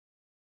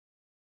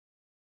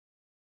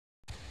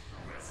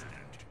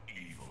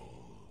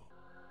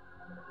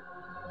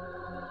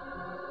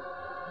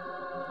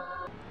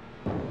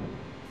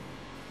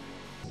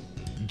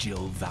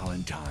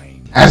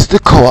Valentine. As the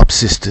Co-op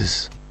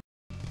Sisters.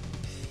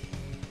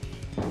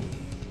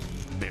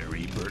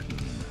 Barry Burton.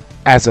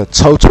 As a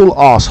total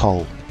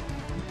arsehole.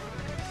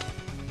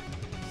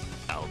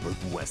 Albert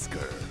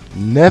Wesker.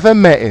 Never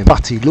met him,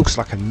 but he looks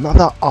like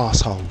another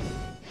arsehole.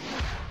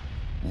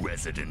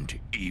 Resident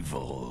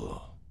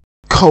Evil.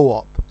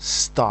 Co-op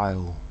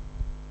style.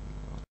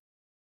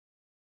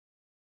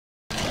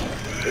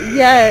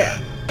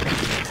 Yeah,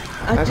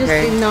 I just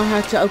didn't know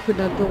how to open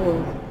the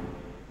door.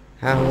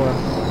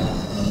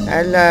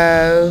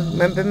 Hello,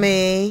 remember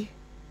me?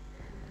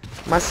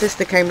 My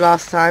sister came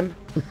last time.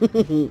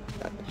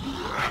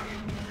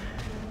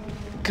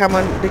 Come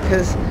on,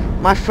 because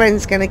my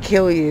friend's gonna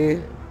kill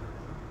you.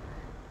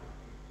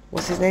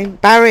 What's his name?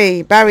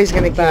 Barry. Barry's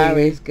gonna kill you.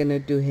 Barry's gonna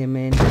do him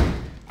in.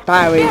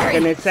 Barry's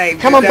gonna save the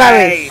day. Come on,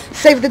 Barry.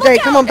 Save the day.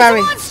 Come on,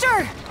 Barry.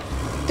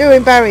 Do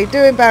him, Barry. Do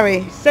him,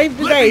 Barry. Save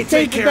the day.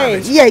 Save the day.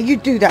 Yeah, you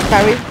do that,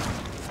 Barry.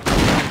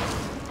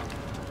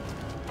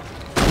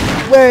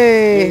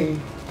 Way.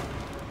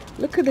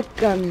 Look at the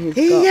gun he's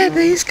got. Yeah,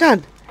 his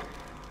gun.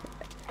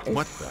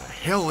 What the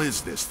hell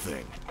is this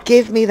thing?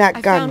 Give me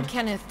that gun. I found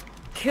Kenneth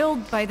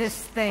killed by this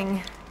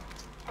thing.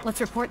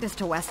 Let's report this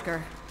to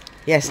Wesker.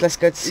 Yes, let's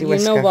go to see Wesker.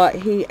 You know what?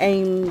 He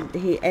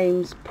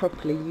aims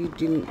properly. You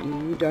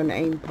don't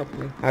aim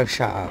properly. Oh,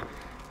 shut up.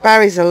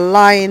 Barry's a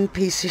lying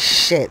piece of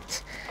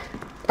shit.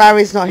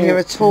 Barry's not here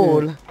at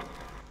all.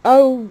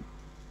 Oh,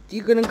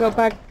 you're gonna go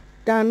back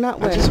down that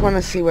way? I just want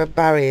to see where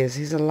Barry is.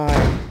 He's a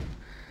liar.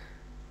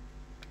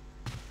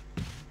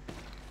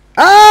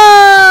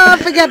 Ah,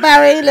 forget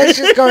Barry. Let's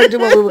just go and do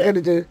what we were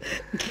gonna do.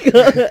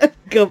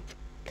 Go.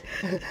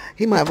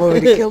 He might have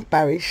already killed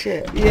Barry.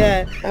 Shit.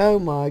 Yeah. Oh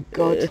my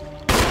god.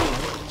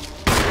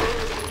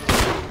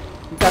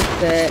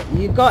 That's it.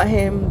 You got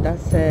him.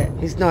 That's it.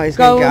 He's not. He's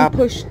gonna get up. Go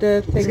and push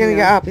the thing. He's gonna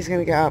get up. He's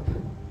gonna get up.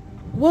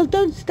 Well,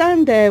 don't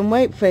stand there and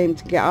wait for him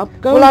to get up.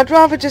 Go. Well, I'd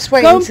rather just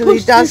wait until he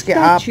does get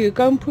up.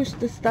 Go and push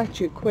the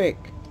statue quick.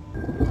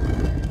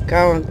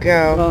 Go on,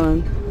 girl. Go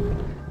on.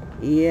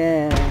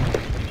 Yeah.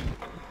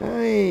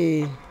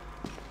 Hey.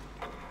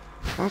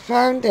 I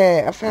found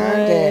it. I found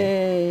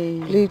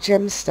it. Blue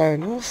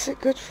gemstone. What's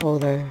it good for,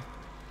 though?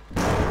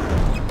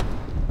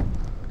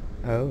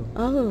 Oh.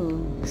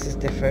 Oh. This is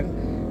different.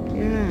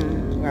 Yeah.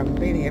 We haven't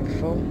been here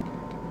before.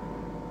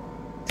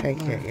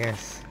 Take it,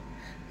 yes.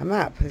 A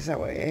map, is that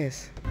what it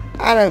is?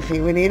 I don't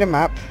think we need a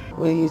map.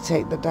 Will you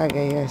take the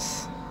dagger?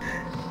 Yes.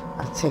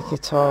 I'll take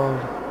it all.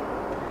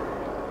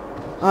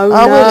 Oh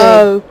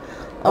no.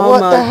 Oh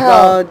what my the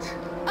hell? God.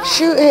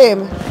 Shoot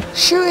him.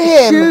 Shoot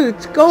him.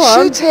 Shoot. Go on.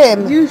 Shoot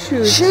him. You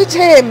shoot. Shoot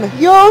him.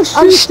 You're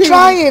shooting. I'm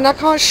trying. I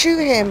can't shoot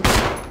him.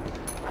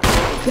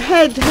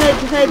 Head.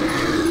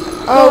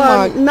 Oh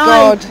my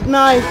God.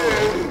 Knife.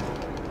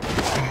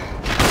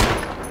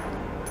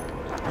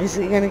 Is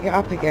he going to get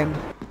up again?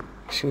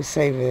 Should we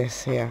save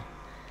this here?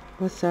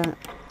 What's that?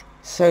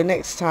 So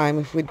next time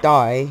if we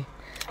die,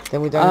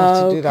 then we don't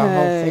have to do that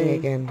whole thing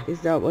again.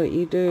 Is that what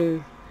you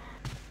do?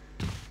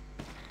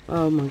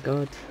 Oh my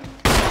God.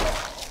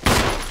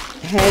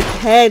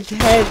 Head.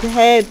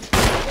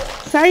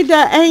 Say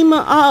that, aim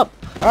it up.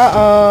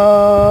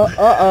 Uh-oh.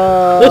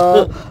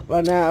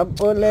 Run out of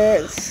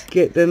bullets.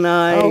 Get the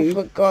knife. Oh,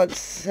 for God's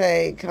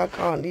sake. I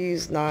can't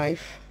use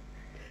knife.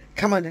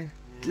 Come on then.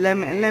 Let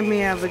me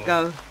have a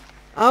go.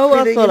 Oh,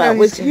 Really, I thought that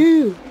was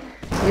you.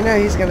 You know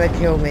he's going to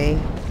kill me.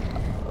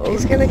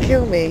 He's going to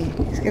kill me.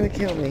 He's going to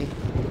kill me.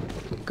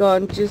 Go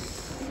on,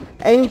 just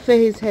aim for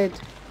his head.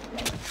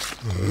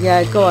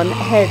 Yeah, go on,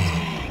 head.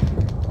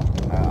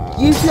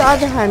 Use your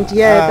other hand.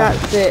 Yeah,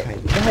 that's it.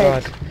 The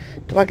head. God.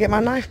 Do I get my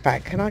knife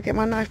back? Can I get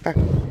my knife back?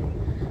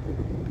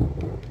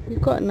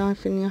 You've got a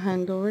knife in your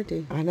hand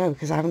already. I know,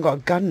 because I haven't got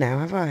a gun now,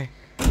 have I?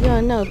 Yeah,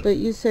 I know, but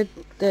you said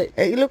that...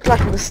 It looked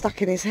like it was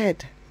stuck in his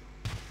head.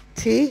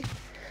 See?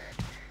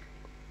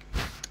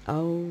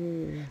 Oh,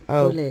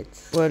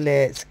 bullets.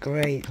 Bullets,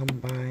 great.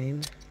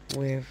 Combine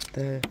with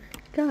the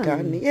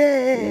gun. Yay!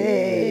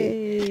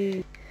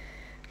 Yay!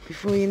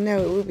 Before you know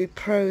it, we'll be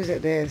pros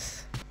at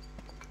this.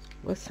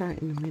 What's that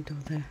in the middle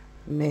there?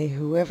 May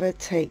whoever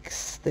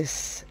takes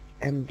this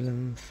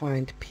emblem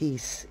find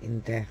peace in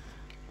death.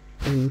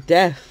 In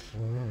death?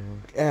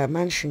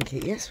 Mansion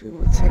key. Yes, we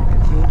will take the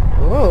key.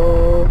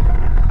 Oh,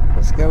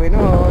 what's going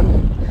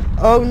on?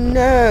 Oh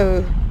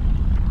no!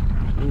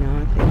 No,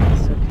 I think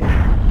it's okay.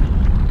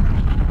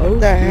 Oh,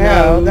 the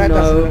hell? That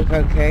doesn't look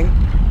okay.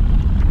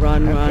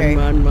 Run.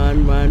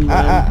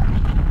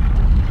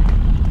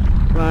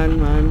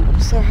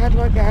 So how do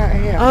I get out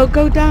of here? Oh,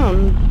 go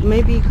down.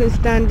 Maybe you can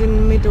stand in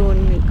the middle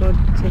and it God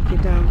take you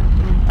down.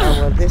 Oh,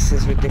 well, this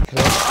is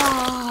ridiculous.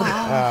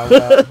 Oh,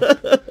 well.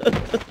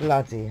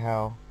 Bloody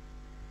hell.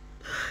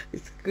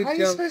 It's a good How are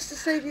you supposed to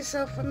save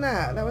yourself from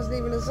that? That wasn't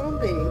even a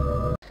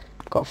zombie.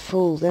 Got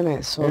fooled,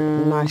 innit? So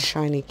nice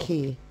shiny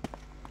key.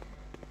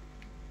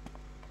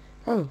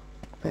 Oh,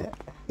 but...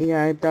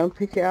 Yeah, don't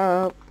pick it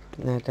up.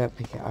 No, don't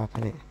pick it up,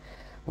 innit?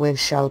 We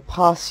shall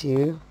pass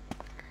you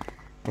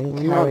and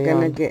We're carry not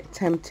gonna on. get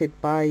tempted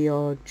by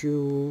your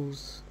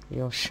jewels.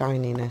 Your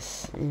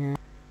shininess. Yeah.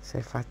 So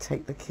if I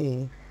take the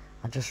key,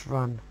 I just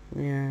run.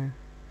 Yeah.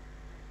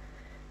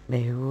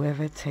 May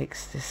whoever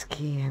takes this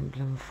key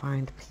emblem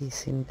find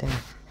peace in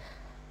death.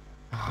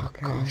 Oh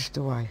gosh,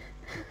 do I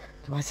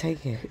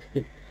take it?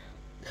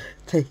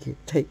 Take it.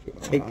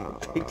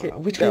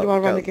 Which way do I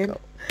run again?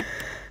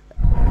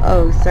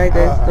 Oh, so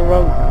there's the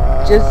wrong.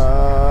 Just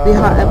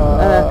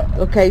behind.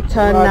 Okay,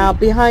 turn Run. now.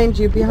 Behind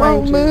you. It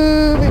won't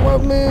move.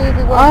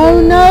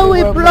 Oh no!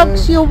 It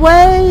blocks your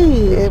way.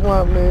 It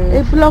won't move.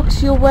 It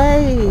blocks your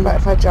way. But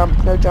if I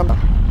jump, no jump.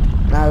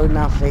 No,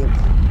 nothing.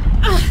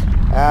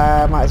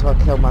 Might as well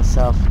kill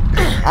myself.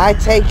 I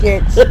take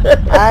it.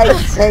 I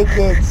take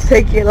it.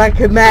 Take it like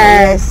a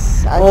man.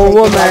 Yes, I or take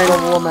woman. it like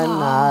a woman.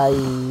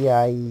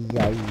 Aye.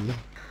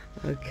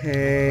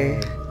 Okay.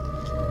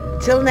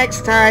 Till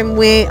next time,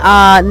 we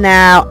are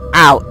now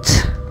out.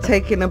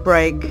 Taking a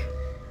break.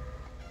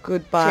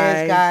 Goodbye.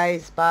 Cheers,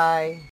 guys. Bye.